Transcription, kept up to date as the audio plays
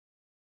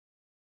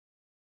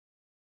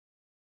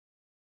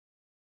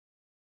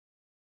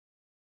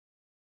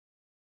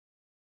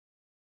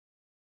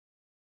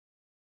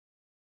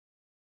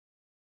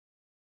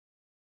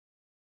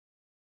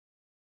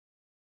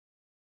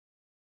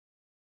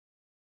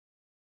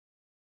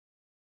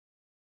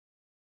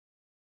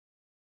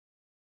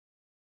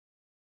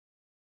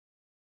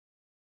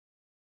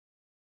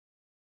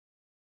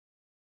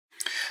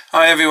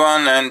Hi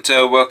everyone, and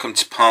welcome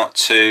to part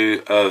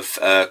 2 of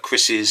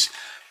Chris's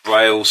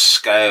Braille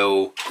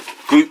scale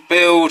group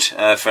build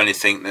for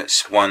anything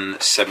that's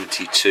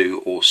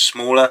 172 or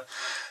smaller.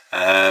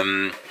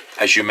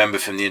 As you remember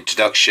from the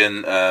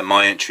introduction,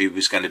 my entry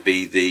was going to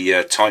be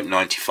the Type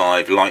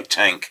 95 light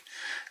tank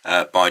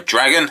by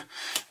Dragon,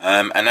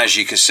 and as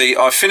you can see,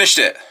 I finished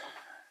it.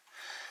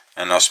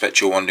 And I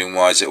expect you're wondering,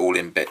 why is it all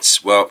in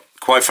bits? Well,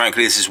 quite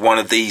frankly, this is one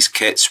of these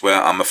kits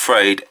where I'm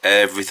afraid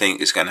everything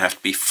is going to have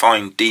to be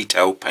fine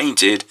detail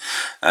painted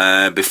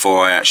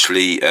before I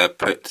actually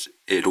put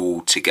it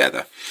all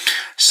together.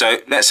 So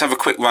let's have a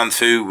quick run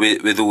through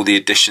with all the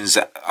additions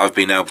that I've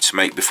been able to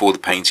make before the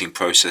painting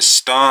process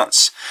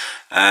starts.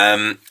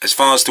 As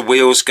far as the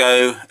wheels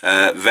go,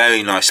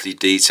 very nicely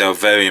detailed,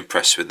 very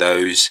impressed with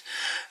those.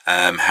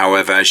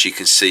 However, as you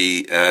can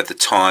see, the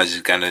tyres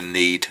are going to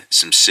need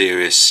some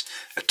serious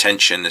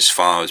attention as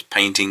far as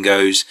painting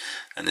goes,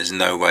 and there's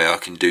no way I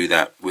can do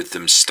that with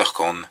them stuck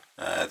on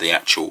the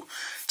actual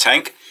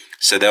tank,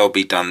 so they'll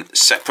be done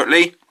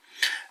separately.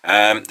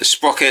 The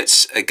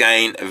sprockets,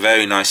 again,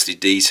 very nicely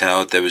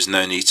detailed. There was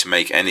no need to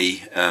make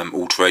any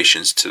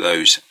alterations to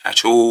those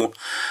at all,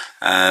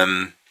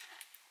 and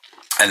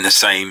the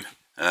same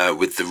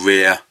with the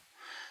rear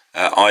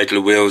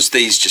idler wheels.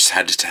 These just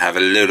had to have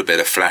a little bit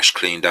of flash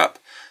cleaned up,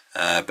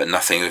 but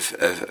nothing of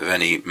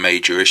any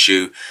major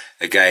issue.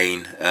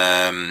 Again,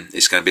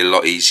 it's going to be a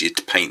lot easier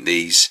to paint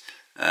these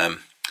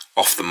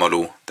off the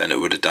model than it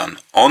would have done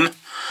on.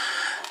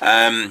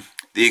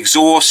 The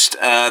exhaust,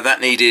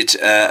 that needed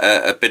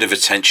a bit of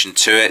attention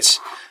to it.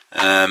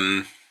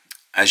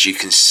 As you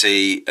can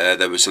see,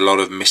 there was a lot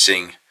of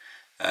missing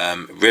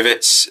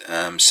rivets,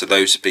 so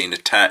those have been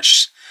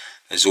attached.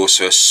 There's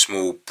also a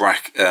small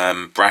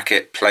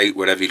bracket plate,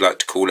 whatever you like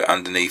to call it,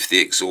 underneath the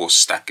exhaust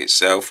stack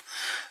itself.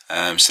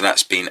 So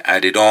that's been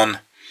added on,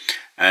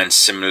 and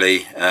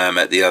similarly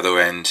at the other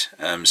end,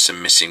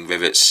 some missing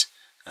rivets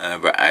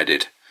were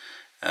added.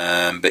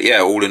 But yeah,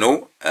 all in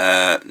all,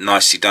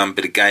 nicely done.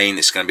 But again,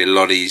 it's going to be a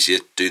lot easier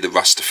to do the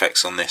rust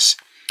effects on this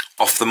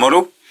off the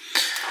model.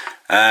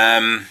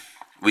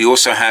 We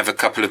also have a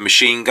couple of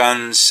machine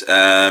guns.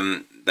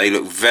 They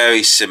look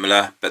very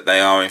similar, but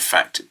they are in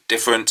fact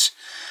different.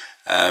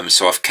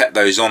 So I've kept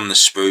those on the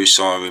sprue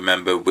so I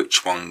remember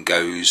which one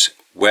goes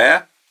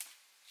where.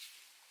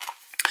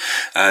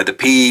 The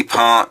PE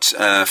part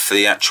for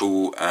the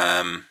actual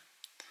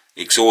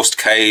exhaust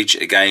cage,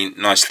 again,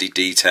 nicely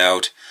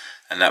detailed,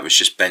 and that was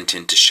just bent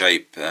into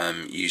shape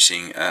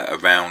using a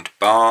round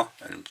bar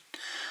and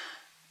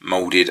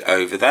moulded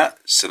over that,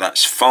 so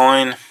that's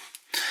fine.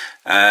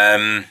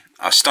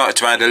 I've started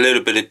to add a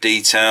little bit of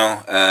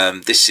detail.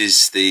 This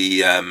is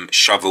the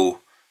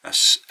shovel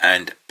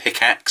and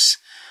pickaxe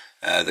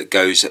that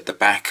goes at the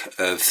back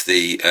of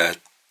the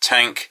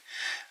tank,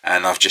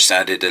 and I've just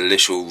added a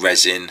little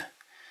resin,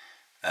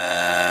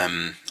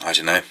 I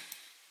don't know,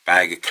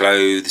 bag of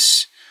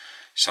clothes,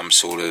 some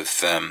sort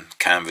of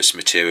canvas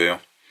material.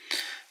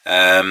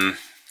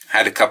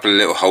 Had a couple of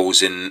little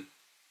holes in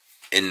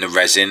the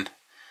resin,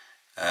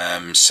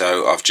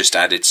 so I've just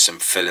added some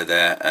filler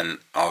there, and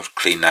I'll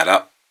clean that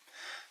up.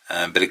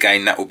 But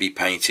again, that will be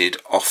painted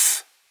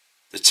off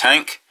the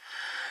tank.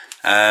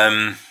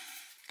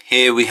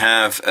 Here we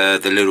have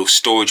the little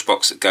storage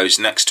box that goes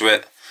next to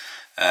it.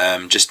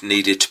 Just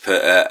needed to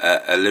put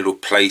a little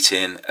plate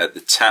in at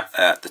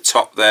the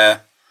top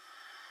there.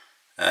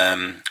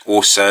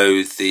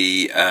 Also,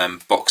 the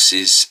box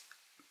is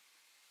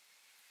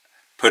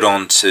put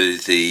onto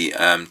the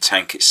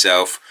tank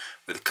itself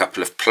with a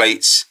couple of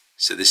plates.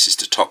 So this is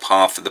the top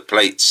half of the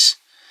plates.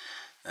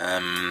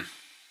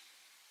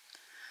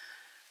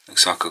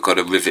 Looks like I've got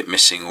a rivet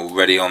missing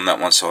already on that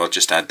one, so I'll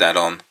just add that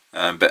on.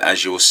 But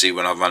as you'll see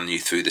when I run you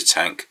through the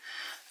tank,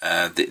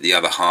 the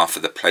other half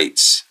of the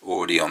plates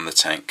already on the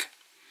tank.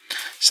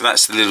 So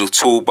that's the little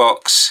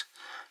toolbox.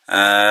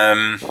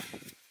 I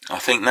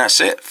think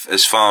that's it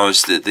as far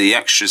as the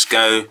extras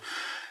go.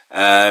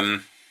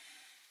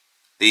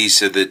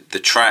 These are the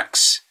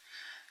tracks,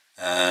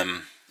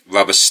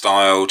 rubber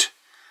styled.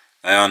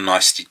 They are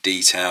nicely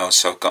detailed,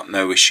 so I've got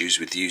no issues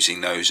with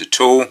using those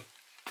at all.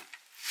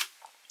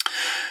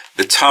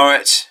 The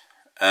turret,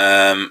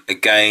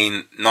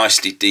 again,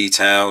 nicely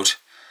detailed.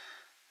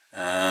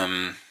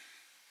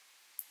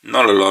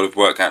 Not a lot of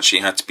work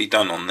actually had to be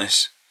done on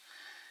this.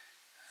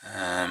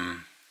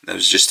 There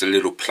was just a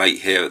little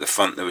plate here at the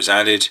front that was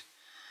added.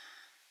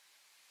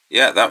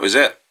 Yeah, that was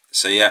it.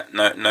 So yeah,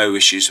 no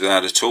issues with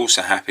that at all,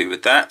 so happy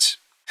with that.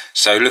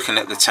 So looking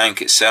at the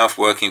tank itself,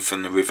 working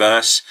from the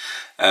reverse,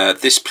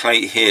 this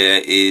plate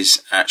here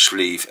is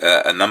actually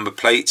a number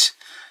plate.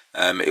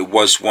 It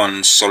was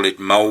one solid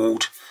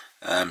mould,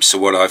 so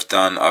what I've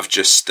done, I've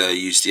just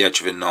used the edge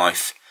of a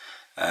knife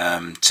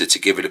to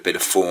give it a bit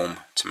of form,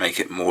 to make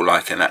it more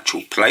like an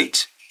actual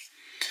plate.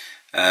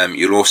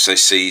 You'll also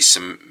see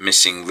some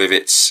missing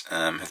rivets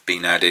have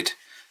been added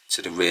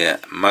to the rear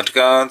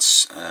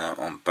mudguards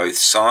on both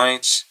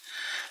sides.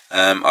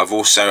 I've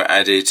also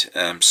added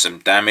some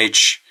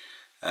damage,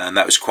 and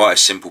that was quite a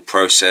simple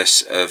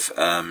process of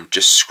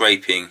just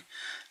scraping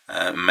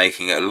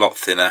making it a lot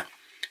thinner,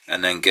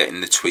 and then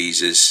getting the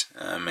tweezers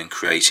and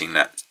creating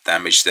that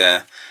damage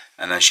there.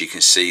 And as you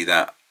can see,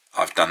 that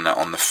I've done that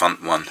on the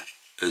front one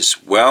as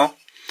well.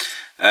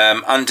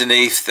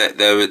 Underneath that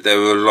there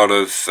were a lot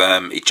of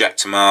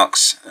ejector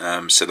marks,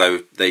 so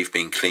they've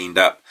been cleaned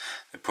up.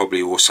 They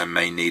probably also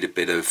may need a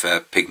bit of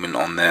pigment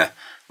on there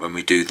when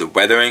we do the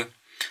weathering,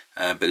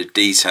 but the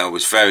detail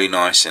was very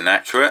nice and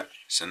accurate,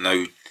 so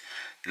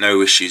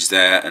no issues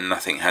there, and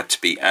nothing had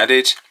to be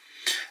added.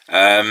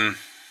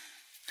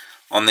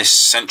 On this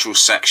central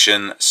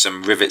section,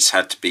 some rivets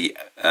had to be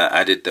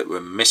added that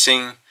were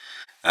missing.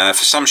 For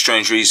some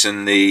strange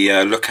reason,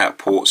 the lookout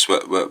ports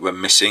were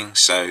missing,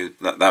 so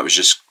that was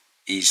just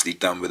easily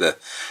done with a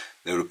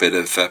little bit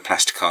of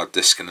plastic hard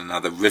disc and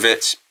another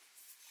rivet.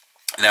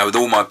 Now, with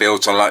all my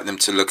builds, I like them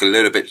to look a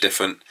little bit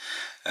different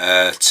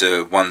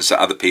to ones that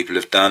other people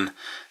have done.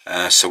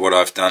 So what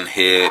I've done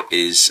here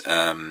is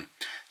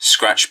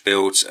scratch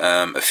built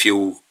a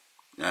fuel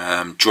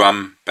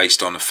drum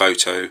based on a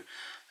photo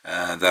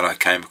that I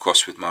came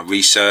across with my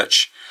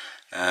research.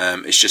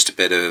 It's just a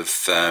bit of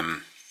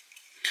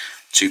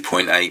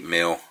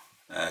 2.8mm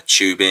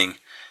tubing, a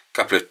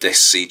couple of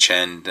discs each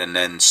end, and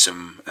then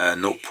some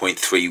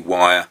 0.3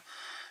 wire,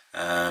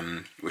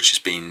 which has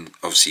been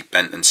obviously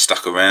bent and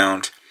stuck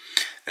around.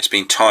 It's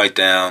been tied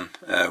down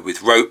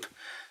with rope.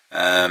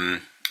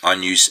 I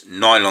use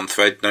nylon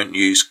thread, don't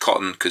use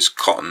cotton because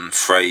cotton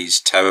frays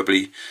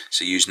terribly,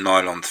 so use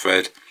nylon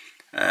thread,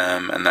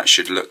 and that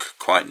should look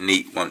quite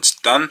neat once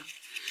done.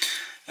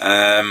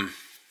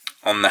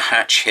 On the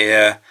hatch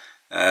here,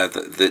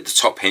 the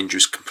top hinge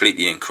was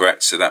completely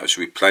incorrect, so that was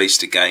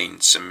replaced.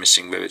 Again, some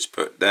missing rivets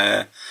put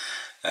there.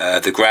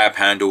 The grab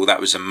handle, that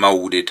was a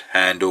moulded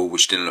handle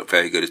which didn't look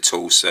very good at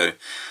all, so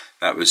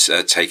that was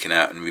taken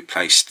out and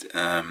replaced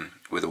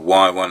with a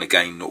wire one,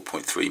 again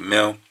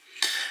 0.3mm.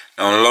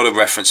 Now, on a lot of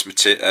reference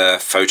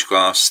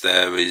photographs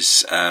there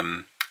is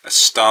a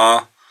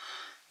star,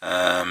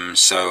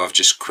 so I've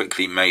just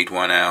quickly made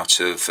one out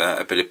of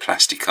a bit of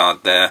plastic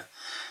card there.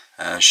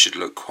 Should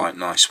look quite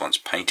nice once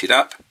painted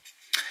up.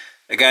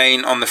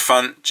 Again, on the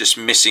front, just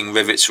missing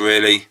rivets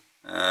really,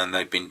 and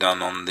they've been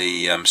done on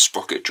the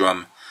sprocket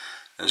drum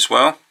as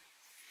well.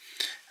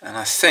 And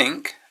I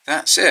think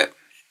that's it.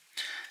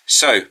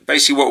 So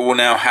basically what will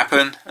now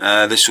happen,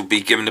 this will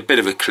be given a bit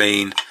of a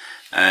clean,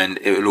 and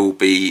it will all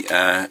be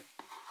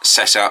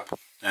set up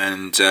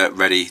and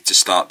ready to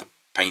start the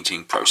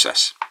painting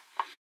process.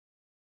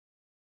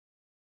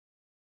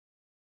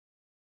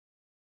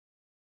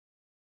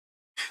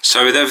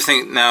 So with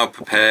everything now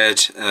prepared,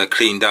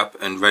 cleaned up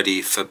and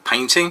ready for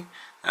painting,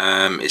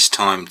 it's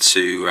time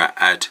to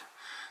add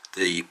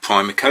the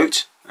primer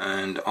coat,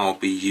 and I'll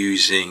be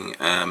using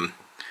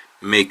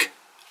MIG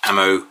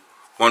Ammo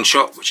One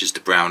Shot, which is the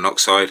brown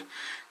oxide.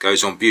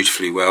 Goes on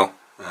beautifully well,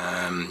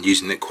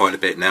 using it quite a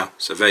bit now,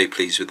 so very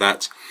pleased with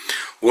that.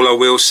 All I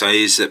will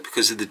say is that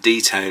because of the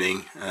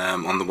detailing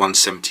on the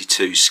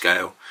 1/72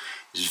 scale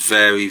is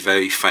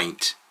very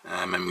faint,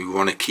 and we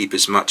want to keep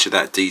as much of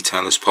that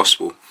detail as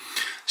possible.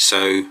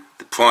 So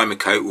the primer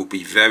coat will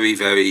be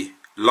very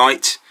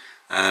light,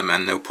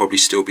 and there'll probably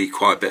still be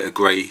quite a bit of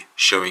grey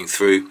showing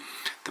through.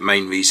 The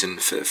main reason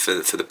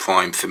for the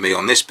prime for me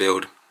on this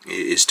build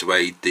is to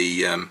aid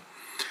the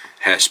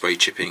hairspray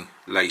chipping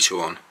later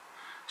on.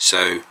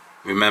 So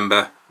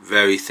remember,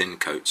 very thin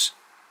coats.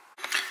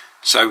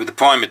 So with the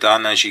primer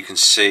done, as you can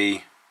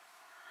see,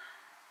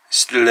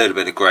 still a little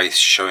bit of grey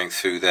showing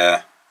through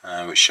there,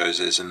 which shows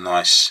there's a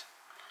nice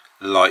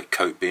light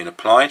coat being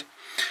applied.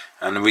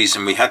 And the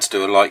reason we had to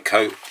do a light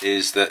coat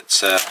is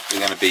that we're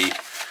going to be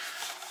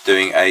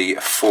doing a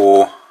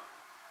 4-tone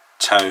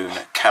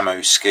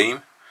camo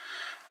scheme.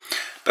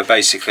 But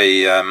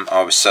basically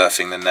I was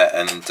surfing the net,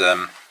 and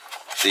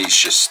these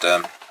just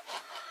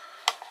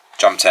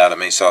jumped out at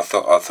me, so I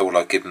thought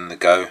I'd give them the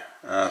go.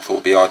 I thought it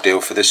would be ideal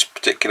for this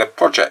particular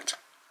project.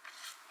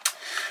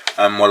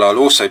 And what I'll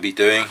also be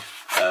doing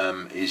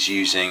is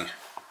using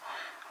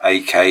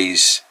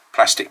AK's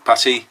plastic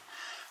putty.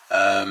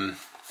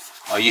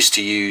 I used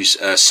to use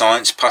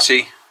science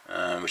putty,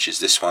 which is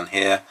this one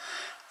here,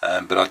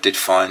 but I did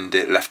find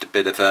it left a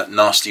bit of a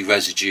nasty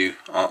residue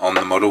on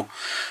the model.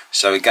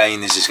 So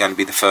again, this is going to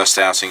be the first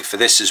outing for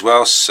this as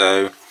well,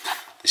 so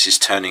this is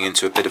turning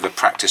into a bit of a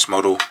practice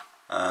model,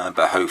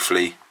 but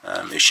hopefully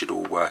it should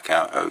all work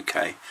out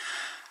okay.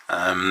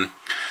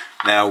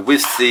 Now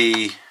with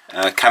the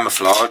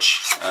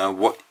camouflage,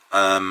 what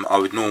I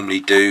would normally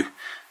do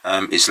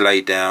is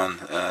lay down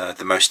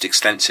the most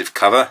extensive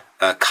colour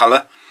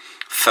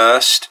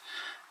first,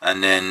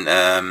 and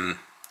then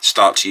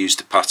start to use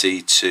the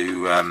putty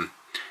to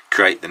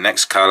create the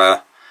next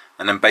colour,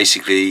 and then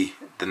basically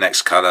the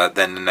next colour,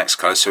 then the next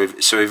colour.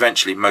 So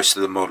eventually most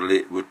of the model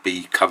it would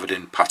be covered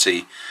in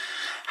putty.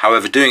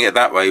 However, doing it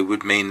that way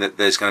would mean that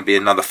there's going to be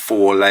another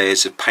 4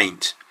 layers of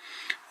paint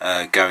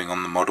going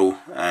on the model,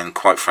 and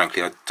quite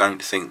frankly I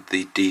don't think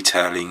the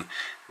detailing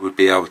would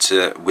be able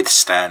to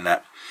withstand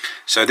that.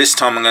 So this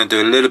time I'm going to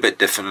do a little bit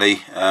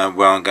differently,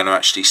 where I'm going to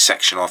actually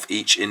section off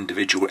each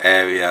individual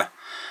area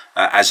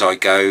as I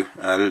go.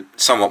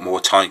 Somewhat more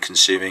time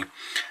consuming,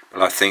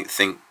 but I think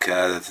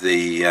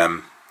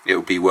it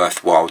will be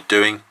worthwhile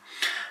doing.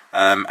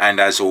 And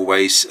as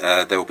always,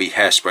 there will be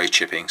hairspray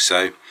chipping,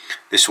 so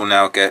this will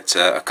now get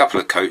a couple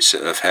of coats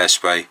of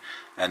hairspray,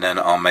 and then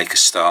I'll make a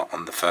start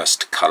on the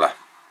first colour.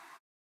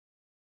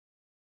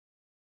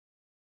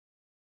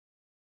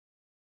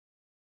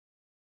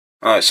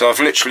 Alright, so I've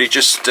literally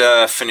just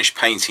finished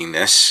painting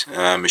this.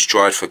 It's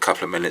dried for a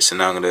couple of minutes, and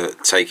now I'm going to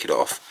take it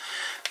off.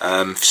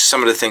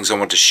 Some of the things I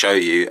want to show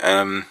you,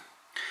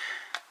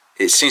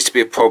 it seems to be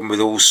a problem with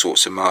all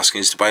sorts of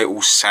masking, is the way it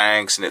all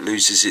sags and it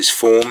loses its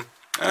form,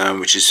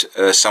 which is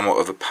somewhat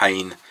of a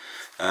pain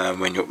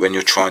when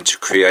you're trying to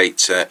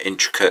create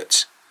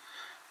intricate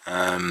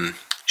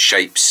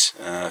shapes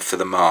for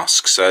the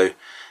mask. So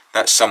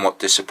that's somewhat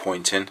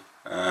disappointing.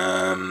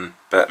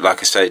 But like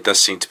I say, it does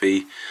seem to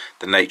be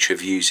the nature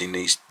of using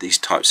these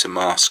types of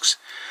masks.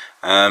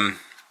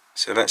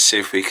 So let's see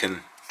if we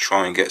can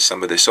try and get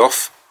some of this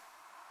off.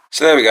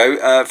 So there we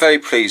go, very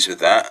pleased with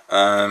that.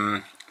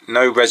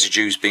 No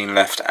residues being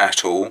left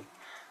at all,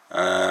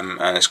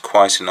 and it's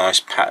quite a nice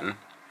pattern.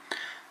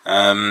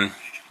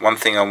 One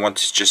thing I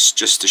wanted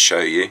just to show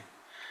you,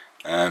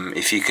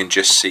 if you can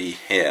just see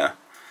here,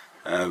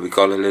 we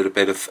got a little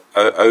bit of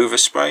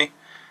overspray.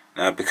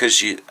 Now,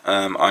 because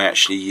I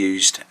actually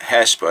used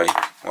hairspray,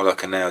 what I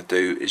can now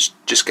do is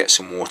just get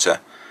some water,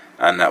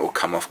 and that will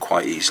come off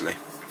quite easily.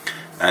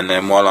 And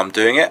then while I'm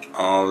doing it,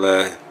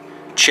 I'll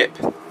chip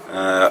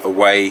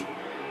away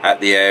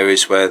at the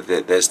areas where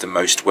there's the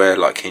most wear,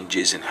 like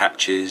hinges and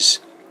hatches,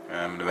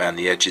 around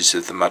the edges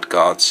of the mud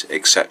guards,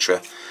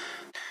 etc.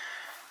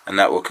 And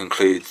that will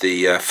conclude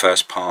the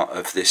first part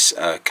of this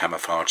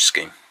camouflage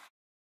scheme.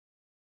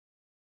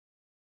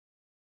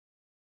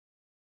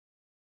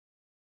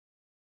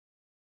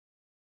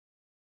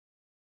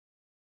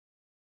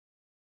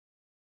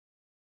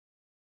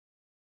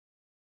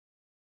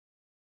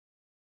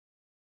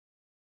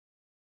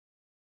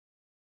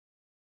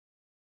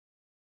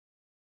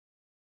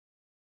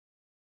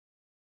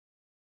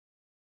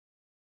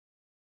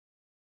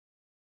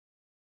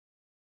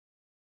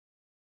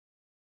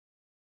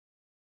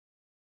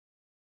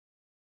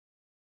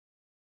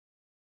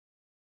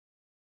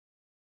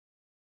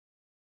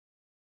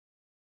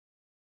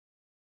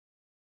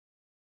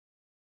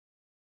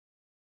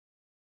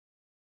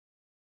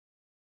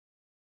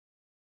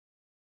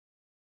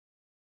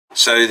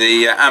 So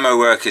the ammo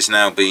work has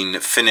now been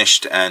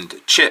finished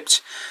and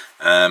chipped,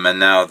 and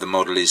now the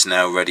model is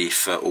now ready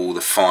for all the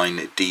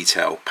fine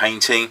detail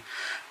painting.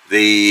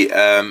 The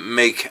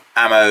MIG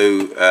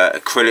ammo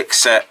acrylic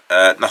set,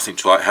 nothing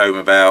to write home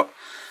about.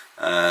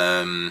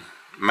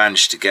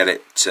 Managed to get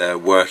it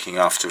working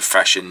after a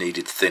fashion,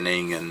 needed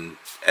thinning and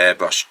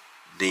airbrush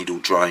needle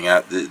drying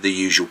out, the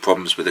usual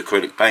problems with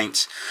acrylic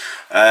paints.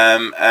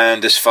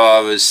 And as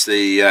far as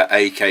the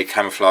AK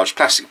camouflage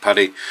plastic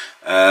putty,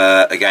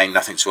 again,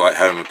 nothing to write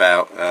home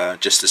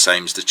about, just the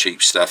same as the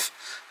cheap stuff.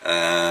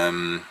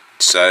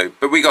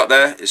 But we got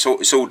there. It's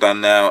all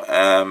done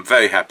now.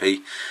 Very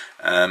happy.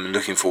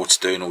 Looking forward to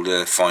doing all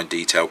the fine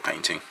detail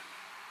painting.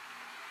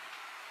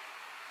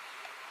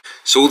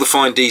 So all the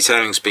fine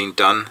detailing's been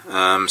done,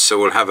 so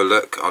we'll have a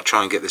look. I'll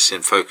try and get this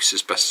in focus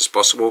as best as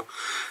possible.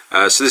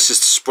 So this is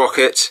the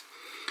sprocket.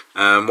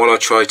 What I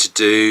try to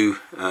do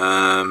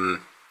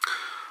on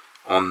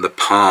the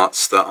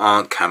parts that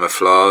aren't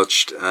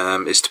camouflaged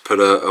is to put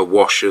a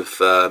wash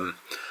of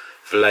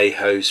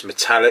Vallejo's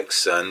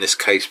metallics, in this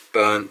case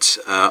burnt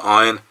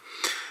iron,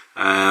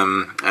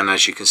 and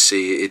as you can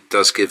see, it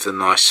does give a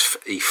nice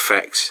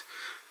effect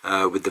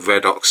with the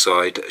red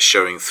oxide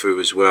showing through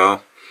as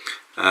well.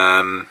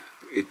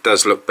 It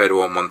does look better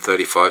on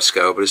 135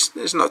 scale, but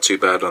it's not too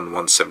bad on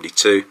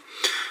 172.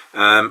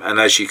 And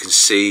as you can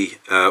see,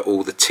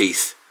 all the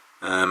teeth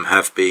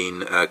have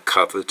been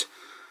covered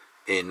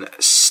in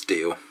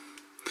steel.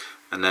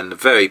 And then the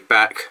very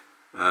back,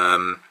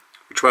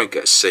 which won't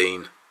get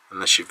seen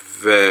unless you're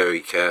very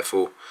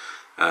careful,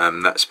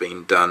 that's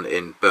been done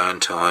in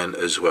burnt iron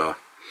as well.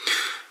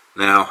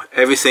 Now,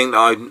 everything that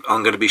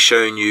I'm going to be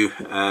showing you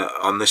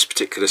on this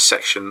particular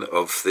section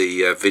of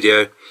the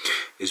video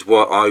is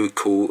what I would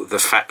call the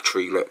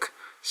factory look.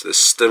 So there's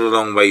still a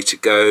long way to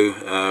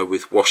go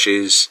with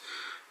washes,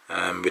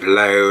 with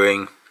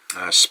layering,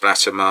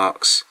 splatter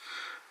marks,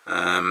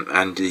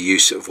 and the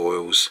use of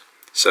oils.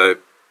 So,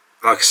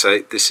 like I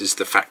say, this is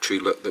the factory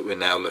look that we're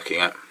now looking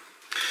at.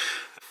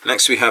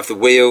 Next we have the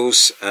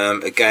wheels.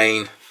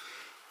 Again,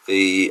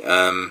 the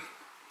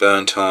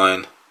burnt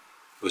iron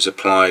was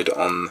applied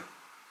on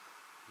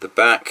the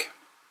back.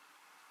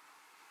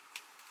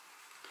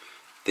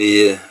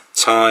 The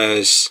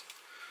tyres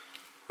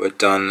were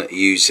done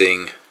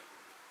using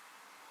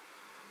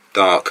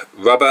dark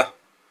rubber.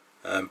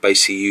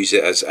 Basically use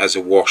it as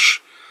a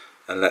wash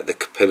and let the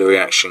capillary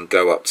action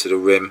go up to the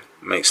rim.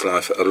 Makes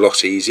life a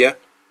lot easier.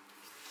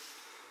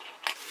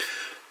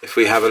 If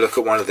we have a look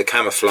at one of the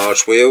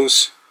camouflage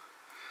wheels,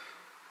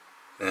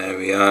 there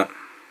we are,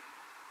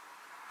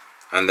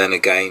 and then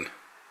again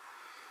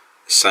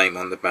same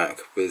on the back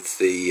with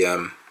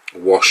the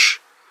wash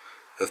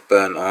of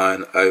burnt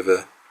iron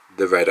over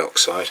the red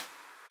oxide.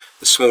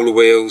 The smaller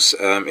wheels,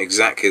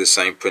 exactly the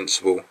same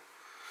principle.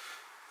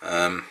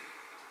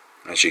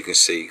 As you can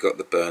see, you've got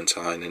the burnt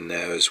iron in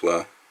there as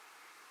well,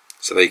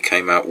 so they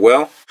came out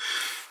well.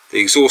 The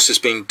exhaust has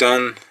been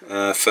done.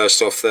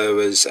 First off, there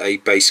was a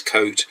base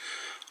coat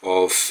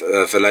of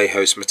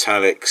Vallejo's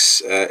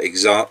Metallics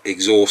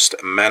exhaust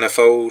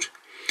manifold,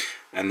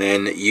 and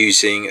then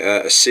using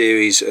a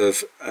series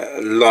of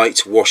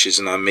light washes,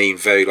 and I mean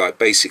very light,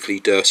 basically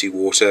dirty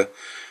water.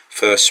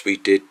 First we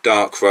did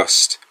dark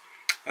rust,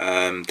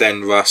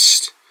 then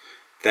rust,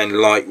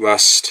 then light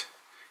rust,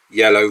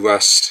 yellow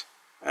rust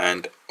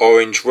and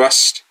orange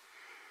rust,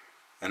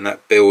 and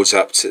that builds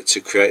up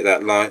to create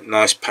that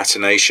nice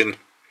patination.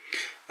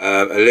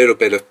 A little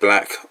bit of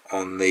black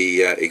on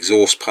the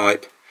exhaust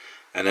pipe,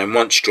 and then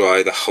once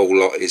dry the whole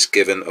lot is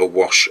given a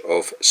wash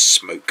of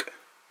smoke.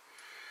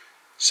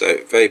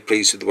 So very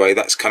pleased with the way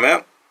that's come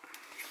out.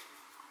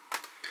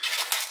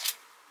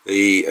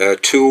 The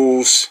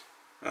tools,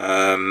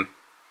 the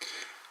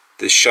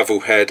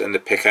shovel head and the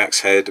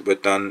pickaxe head were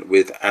done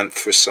with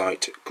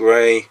anthracite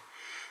grey.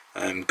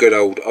 Good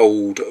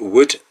old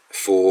wood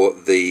for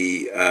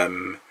the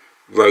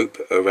rope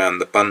around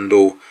the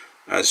bundle,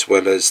 as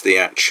well as the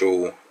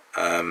actual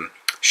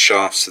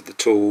shafts of the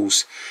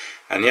tools,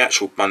 and the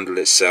actual bundle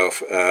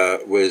itself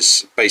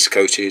was base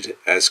coated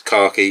as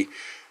khaki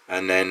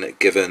and then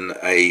given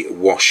a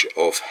wash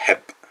of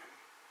hemp.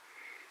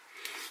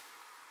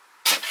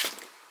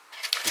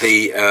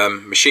 The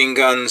machine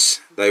guns,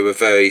 they were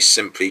very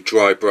simply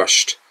dry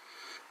brushed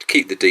to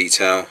keep the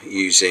detail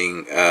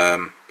using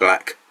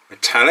black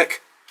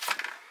metallic.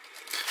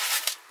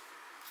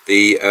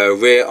 The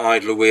rear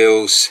idler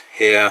wheels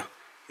here,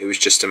 it was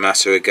just a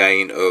matter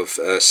again of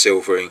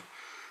silvering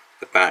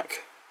the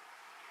back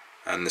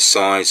and the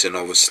sides, and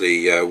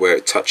obviously where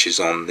it touches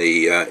on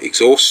the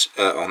exhaust,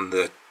 on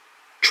the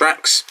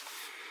tracks.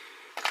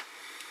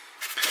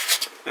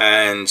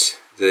 And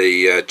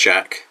the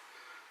jack,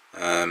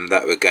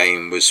 that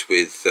again was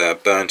with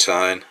burnt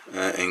iron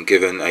and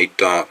given a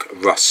dark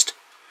rust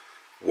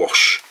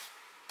wash.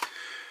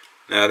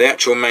 Now the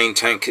actual main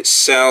tank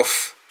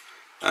itself,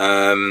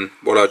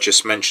 what I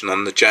just mentioned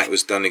on the jack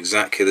was done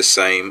exactly the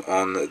same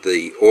on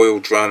the oil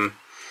drum,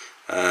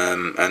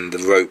 and the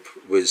rope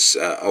was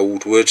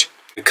old wood.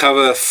 The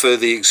cover for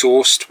the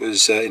exhaust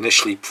was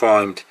initially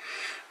primed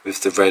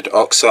with the red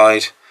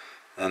oxide,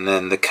 and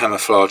then the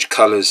camouflage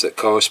colours that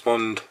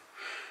correspond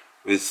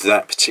with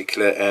that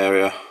particular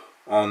area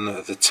on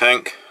the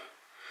tank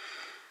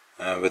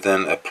were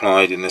then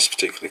applied. In this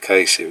particular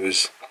case it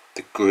was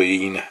the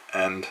green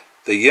and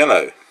the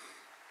yellow.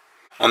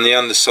 On the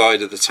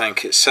underside of the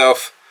tank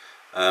itself,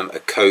 a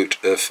coat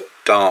of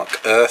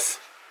dark earth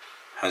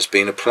has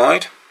been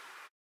applied.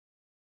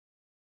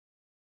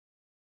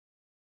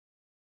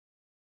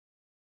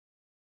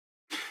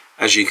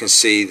 As you can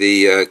see,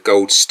 the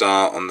gold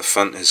star on the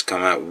front has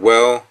come out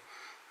well.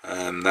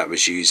 That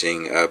was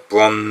using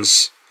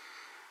bronze.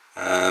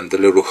 The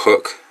little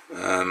hook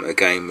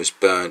again was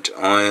burnt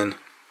iron.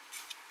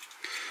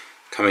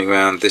 Coming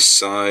around this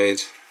side,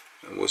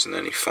 there wasn't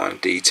any fine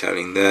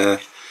detailing there.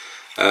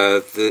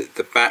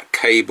 The back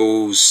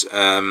cables,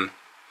 I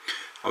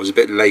was a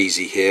bit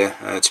lazy here,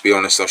 to be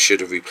honest. I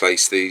should have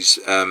replaced these,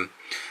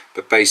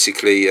 but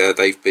basically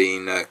they've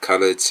been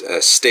coloured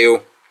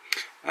steel,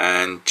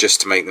 and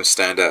just to make them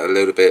stand out a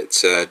little bit,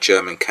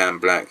 German can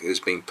black has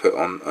been put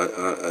on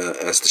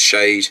as the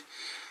shade.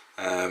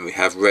 We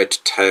have red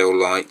tail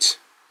light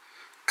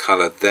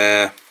colour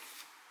there,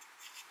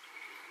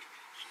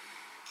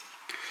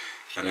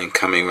 and then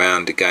coming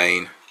round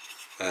again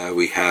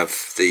we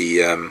have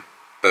the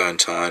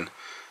burnt iron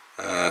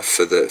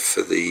for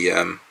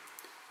the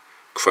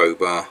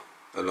crowbar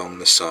along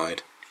the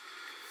side.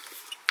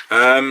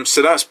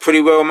 So that's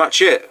pretty well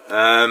much it.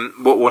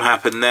 What will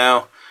happen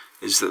now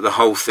is that the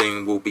whole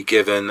thing will be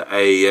given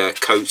a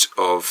coat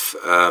of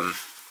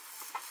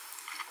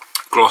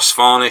gloss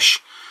varnish,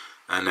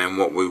 and then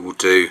what we will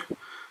do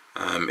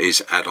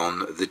is add on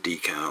the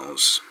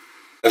decals.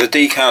 The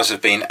decals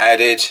have been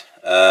added.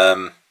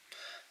 They're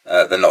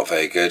not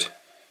very good.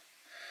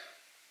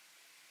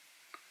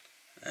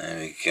 There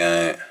we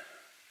go.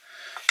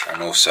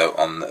 And also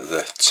on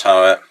the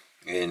turret,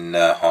 in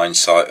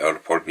hindsight I would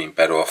have probably been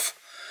better off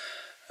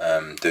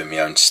doing my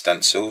own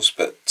stencils,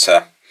 but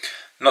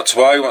not to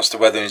worry, once the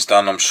weathering's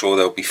done I'm sure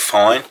they'll be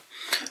fine.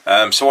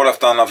 So what I've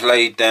done, I've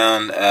laid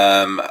down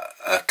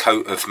a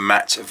coat of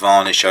matte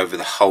varnish over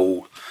the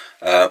whole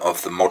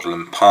of the model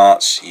and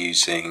parts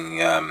using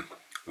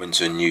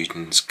Winsor &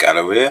 Newton's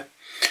Galleria.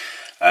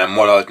 And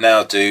what I'd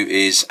now do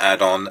is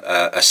add on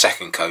a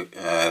second coat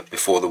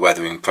before the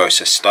weathering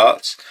process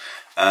starts.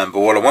 But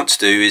what I want to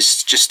do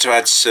is just to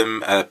add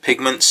some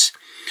pigments.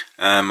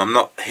 I'm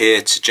not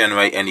here to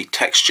generate any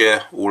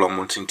texture. All I'm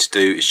wanting to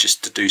do is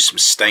just to do some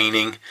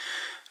staining.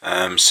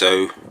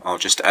 So I'll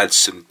just add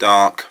some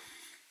dark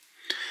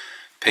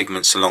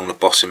pigments along the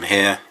bottom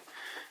here.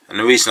 And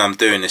the reason I'm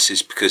doing this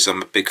is because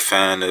I'm a big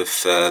fan of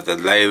the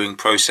layering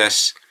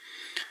process,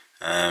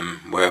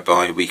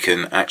 whereby we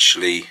can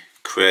actually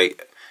create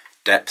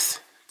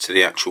depth to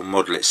the actual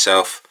model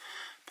itself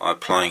by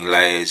applying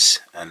layers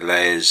and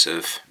layers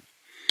of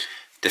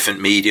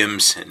different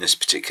mediums, in this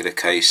particular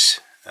case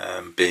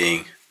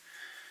being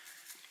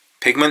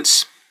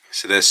pigments.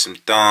 So there's some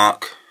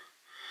dark,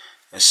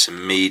 there's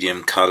some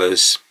medium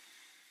colours,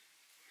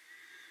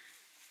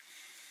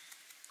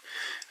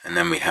 and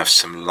then we have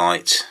some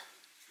light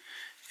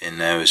in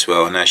there as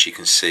well. And as you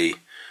can see,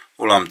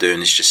 all I'm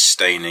doing is just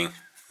staining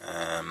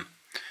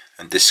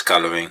and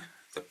discolouring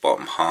the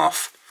bottom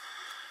half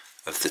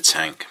of the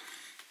tank.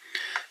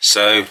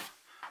 So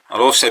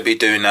I'll also be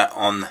doing that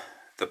on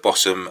the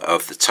bottom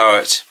of the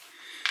turret.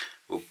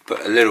 We'll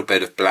put a little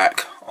bit of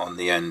black on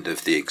the end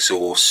of the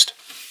exhaust,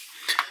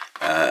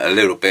 a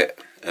little bit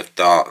of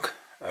dark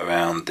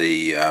around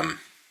the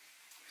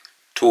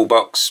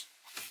toolbox,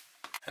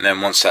 and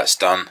then once that's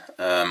done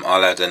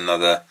I'll add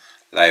another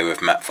layer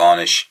of matte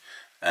varnish,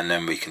 and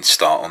then we can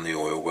start on the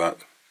oil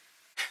work.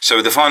 So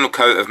with the final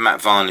coat of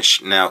matte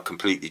varnish now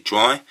completely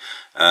dry,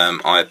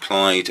 I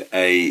applied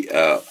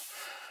a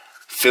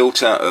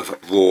filter of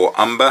raw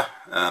umber.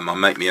 I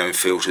make my own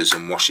filters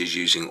and washes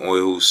using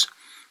oils,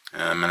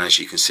 and as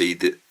you can see,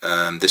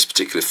 this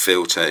particular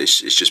filter is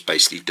just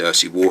basically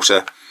dirty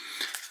water,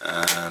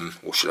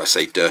 or should I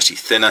say dirty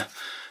thinner,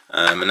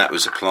 and that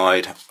was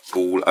applied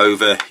all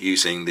over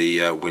using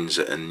the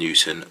Winsor &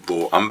 Newton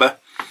raw umber.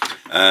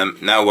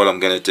 Now what I'm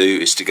going to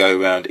do is to go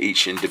around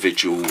each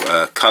individual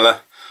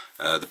colour,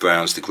 the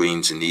browns, the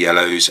greens and the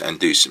yellows, and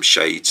do some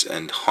shades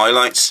and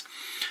highlights.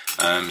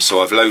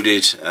 So I've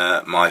loaded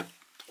my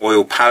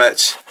oil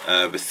palette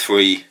with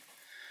 3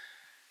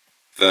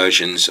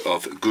 versions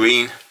of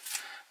green,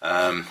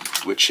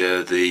 which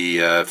are the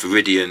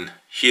Viridian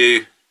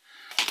hue,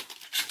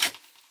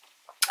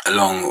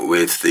 along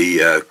with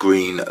the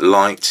green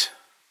light,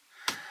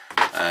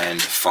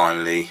 and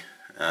finally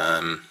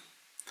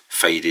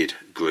faded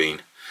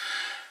green.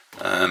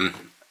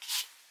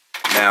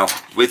 Now,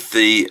 with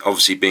the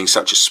obviously being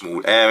such a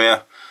small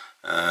area,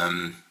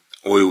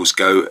 oils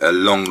go a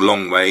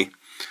long way.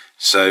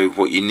 So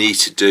what you need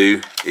to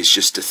do is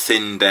just to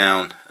thin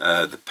down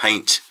the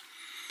paint,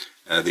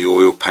 the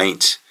oil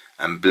paint,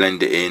 and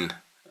blend it in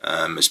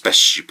as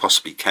best as you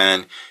possibly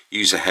can.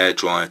 Use a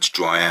hairdryer to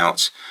dry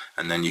out,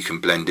 and then you can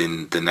blend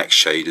in the next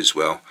shade as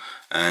well.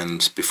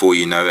 And before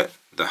you know it,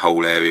 the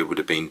whole area would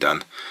have been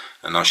done.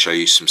 And I'll show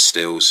you some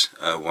stills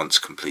once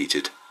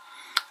completed.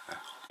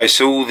 Okay,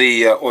 so all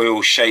the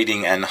oil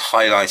shading and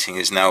highlighting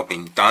has now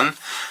been done.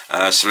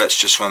 So let's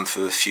just run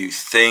through a few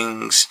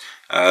things.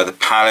 The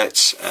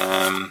palette,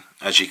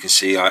 as you can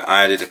see,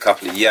 I added a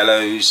couple of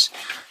yellows,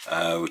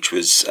 which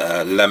was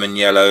lemon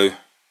yellow,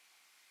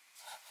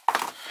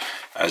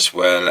 as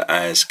well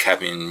as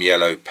cadmium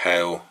yellow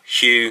pale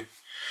hue.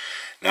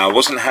 Now, I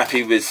wasn't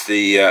happy with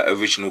the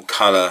original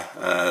colour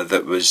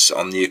that was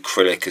on the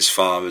acrylic as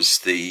far as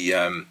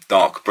the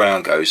dark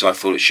brown goes. I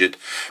thought it should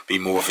be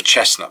more of a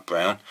chestnut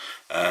brown,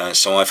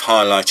 so I've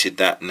highlighted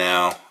that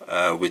now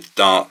with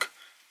dark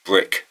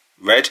brick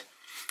red,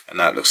 and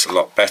that looks a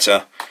lot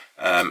better.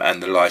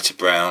 And the lighter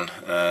brown,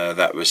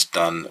 that was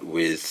done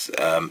with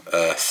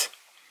earth.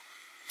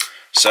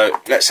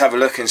 So let's have a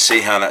look and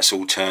see how that's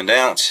all turned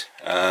out.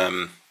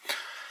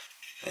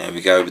 There we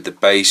go with the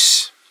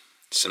base.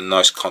 Some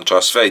nice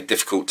contrast. Very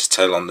difficult to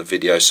tell on the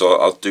video, so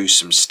I'll do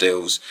some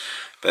stills,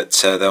 but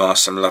there are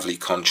some lovely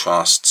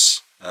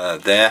contrasts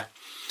there.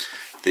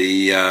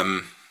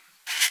 The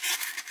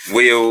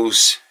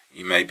wheels,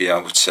 you may be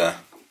able to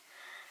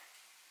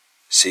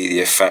see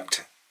the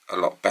effect a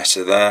lot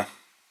better there,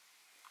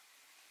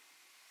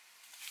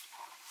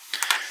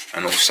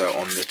 and also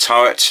on the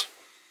turret.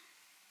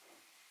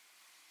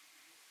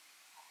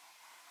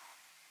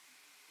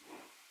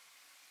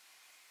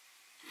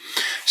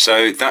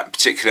 So that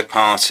particular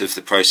part of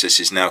the process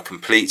is now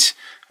complete,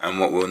 and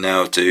what we'll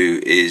now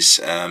do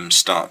is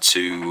start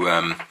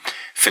to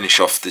finish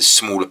off the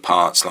smaller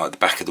parts like the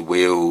back of the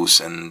wheels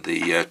and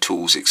the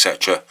tools,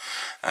 etc.,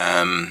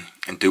 and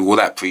do all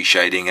that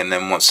pre-shading, and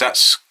then once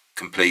that's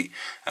complete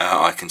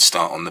I can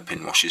start on the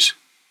pin washes.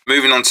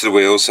 Moving on to the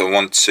wheels, I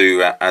want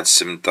to add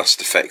some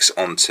dust effects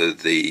onto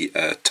the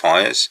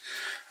tyres.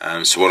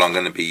 So what I'm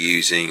going to be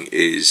using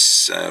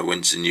is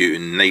Winsor &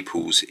 Newton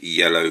Naples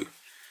yellow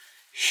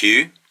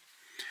hue,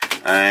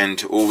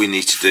 and all we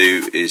need to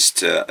do is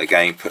to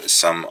again put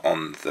some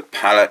on the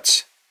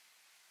palette,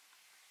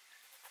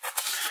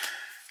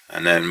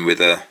 and then with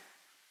a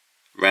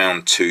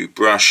round 2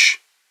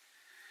 brush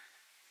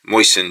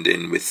moistened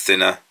in with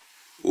thinner,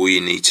 all you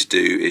need to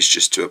do is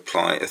just to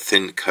apply a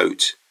thin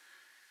coat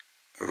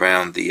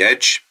around the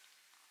edge,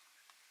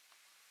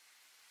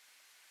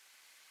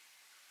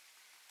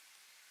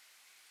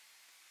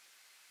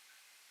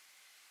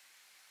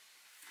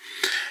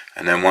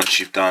 and then once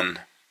you've done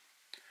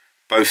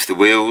both the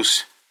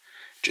wheels,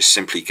 just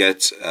simply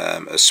get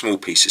a small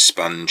piece of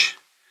sponge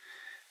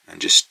and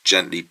just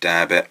gently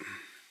dab it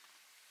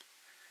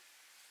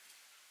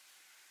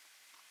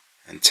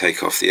and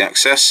take off the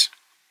excess,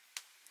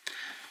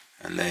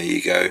 and there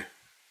you go,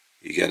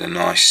 you get a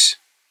nice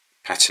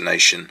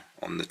patination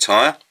on the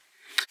tyre.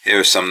 Here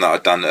are some that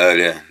I've done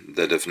earlier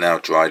that have now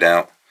dried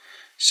out,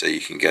 so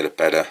you can get a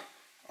better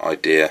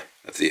idea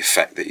of the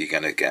effect that you're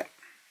going to get.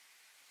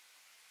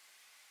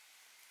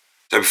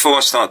 So before I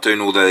start doing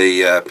all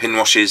the pin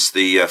washes,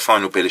 the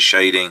final bit of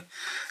shading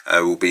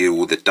will be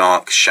all the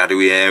dark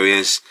shadowy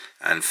areas,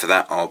 and for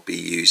that I'll be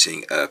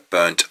using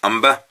burnt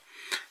umber.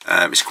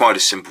 It's quite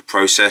a simple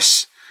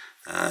process.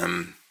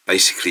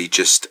 Basically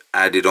just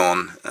added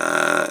on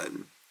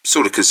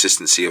sort of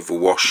consistency of a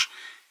wash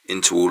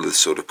into all of the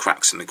sort of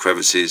cracks and the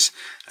crevices,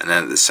 and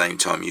then at the same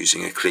time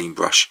using a clean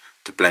brush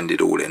to blend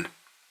it all in.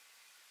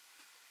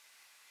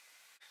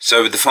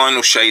 So with the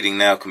final shading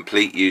now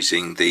complete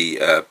using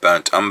the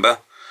burnt umber,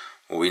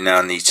 what we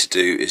now need to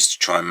do is to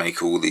try and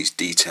make all these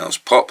details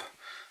pop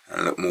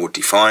and look more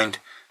defined,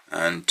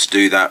 and to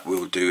do that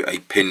we'll do a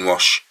pin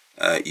wash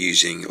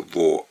using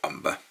raw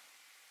umber.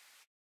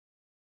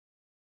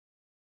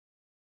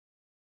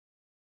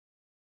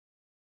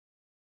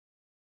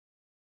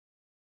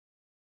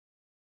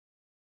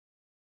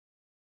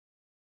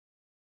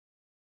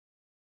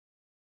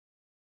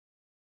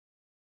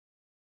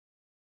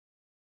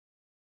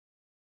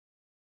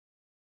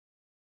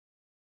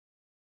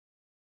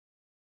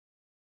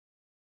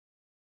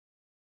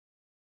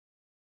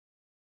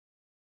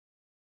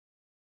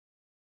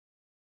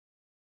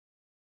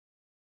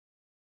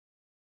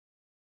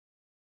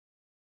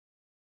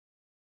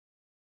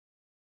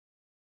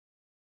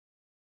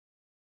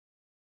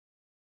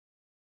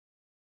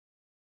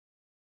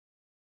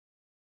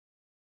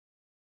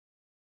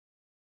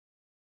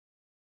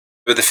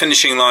 With the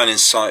finishing line in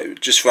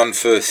sight, just run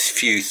through a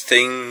few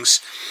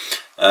things.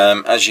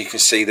 As you can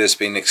see, there's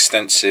been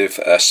extensive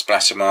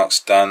splatter marks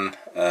done,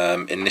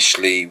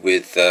 initially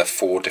with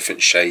 4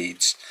 different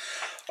shades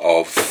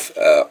of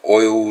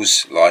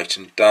oils, light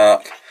and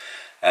dark,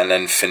 and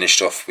then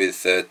finished off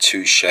with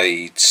 2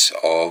 shades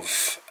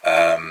of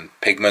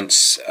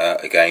pigments,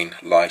 again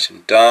light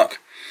and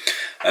dark.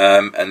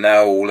 And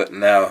now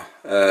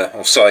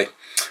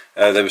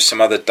there was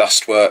some other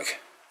dust work,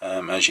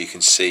 as you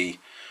can see,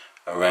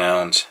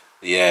 around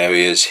the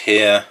areas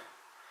here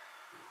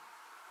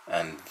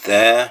and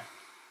there,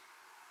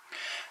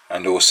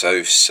 and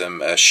also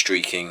some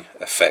streaking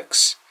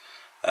effects,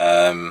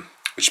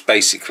 which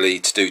basically,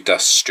 to do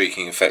dust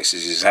streaking effects,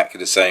 is exactly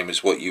the same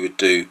as what you would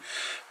do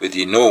with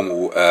your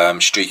normal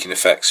streaking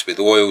effects with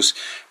oils,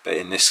 but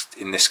in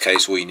this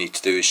case all you need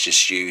to do is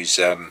just use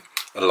a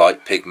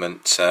light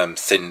pigment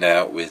thinned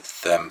out with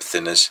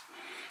thinners,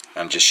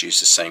 and just use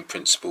the same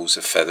principles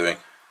of feathering.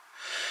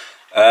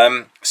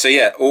 So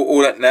yeah,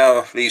 all that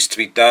now leaves to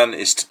be done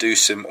is to do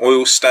some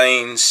oil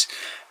stains,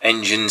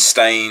 engine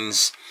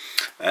stains,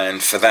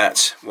 and for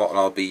that what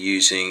I'll be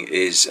using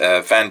is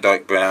Van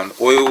Dyke Brown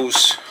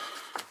oils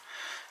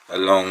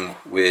along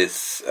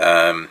with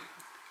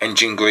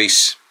engine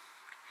grease,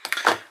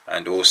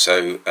 and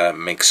also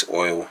Mix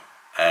oil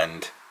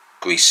and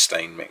grease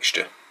stain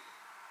mixture.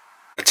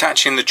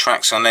 Attaching the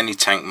tracks on any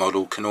tank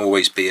model can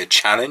always be a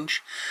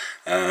challenge,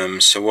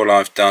 so what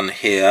I've done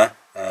here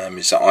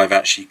is that I've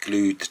actually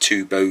glued the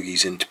 2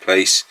 bogies into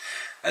place,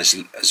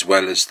 as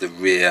well as the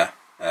rear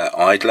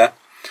idler,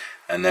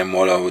 and then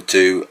what I will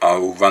do, I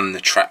will run the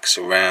tracks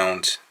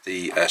around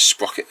the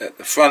sprocket at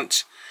the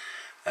front,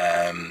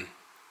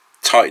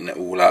 tighten it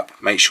all up,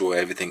 make sure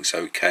everything's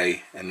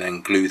okay, and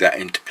then glue that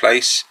into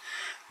place.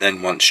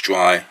 Then once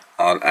dry,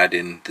 I'll add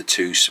in the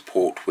 2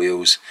 support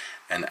wheels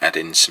and add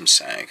in some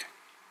sag.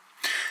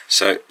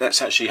 So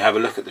let's actually have a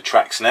look at the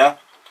tracks now.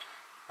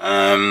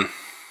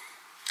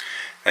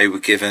 They were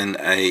given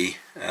a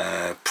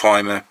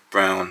primer,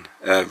 brown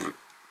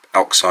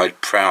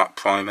oxide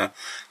primer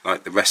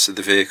like the rest of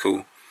the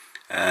vehicle,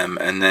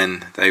 and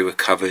then they were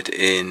covered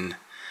in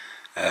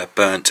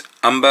burnt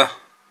umber,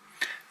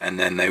 and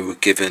then they were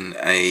given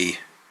a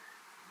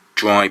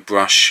dry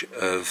brush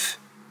of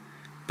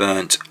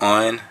burnt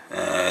iron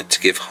to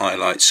give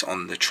highlights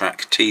on the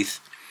track teeth,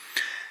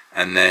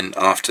 and then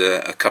after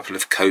a couple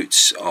of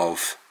coats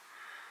of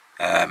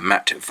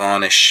matte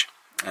varnish,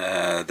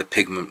 the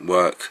pigment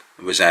work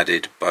was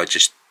added by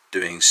just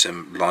doing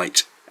some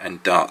light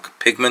and dark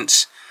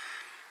pigments,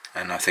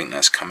 and I think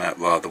that's come out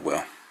rather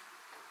well.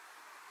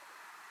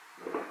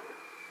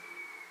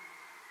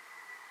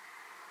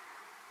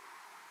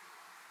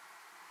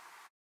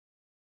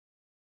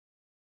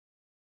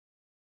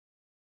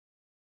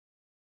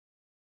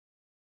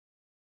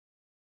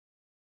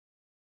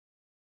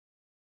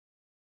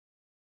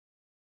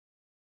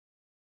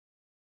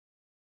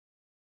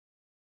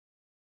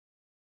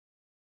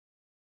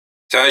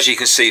 So as you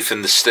can see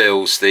from the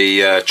stills,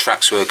 the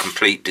tracks were a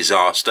complete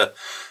disaster.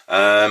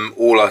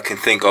 All I can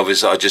think of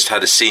is that I just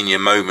had a senior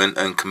moment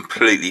and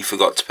completely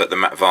forgot to put the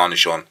matte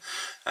varnish on.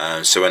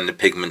 So when the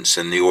pigments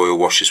and the oil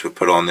washes were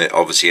put on, it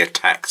obviously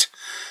attacked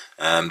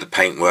the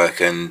paintwork,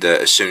 and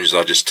as soon as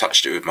I just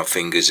touched it with my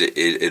fingers,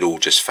 it all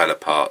just fell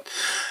apart.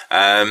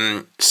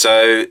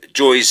 So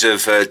joys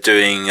of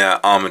doing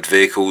armoured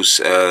vehicles,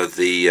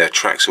 the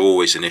tracks are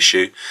always an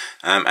issue.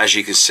 As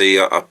you can see,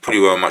 I've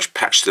pretty well much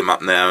patched them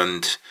up now,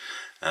 and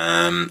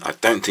I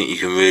don't think you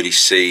can really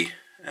see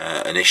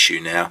an issue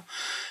now.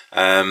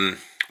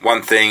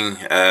 One thing,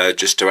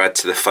 just to add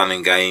to the fun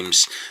and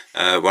games,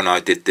 when I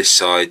did this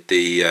side,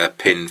 the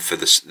pin for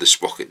the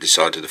sprocket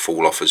decided to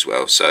fall off as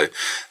well, so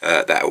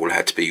that all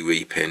had to be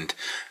repinned.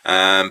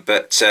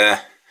 But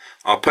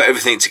I'll put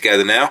everything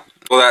together now.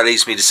 All that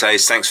leaves me to say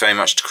is thanks very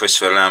much to Chris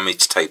for allowing me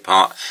to take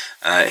part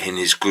in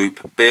his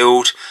group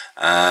build.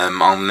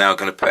 I'm now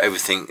going to put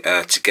everything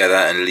together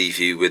and leave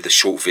you with a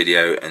short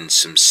video and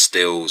some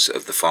stills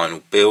of the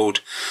final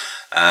build.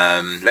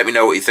 Let me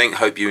know what you think.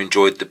 Hope you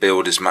enjoyed the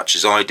build as much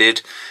as I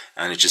did,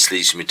 and it just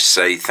leaves me to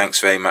say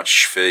thanks very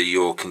much for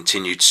your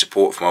continued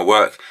support for my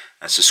work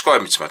and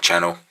subscribing to my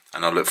channel,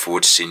 and I look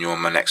forward to seeing you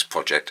on my next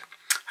project.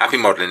 Happy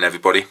modelling,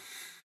 everybody.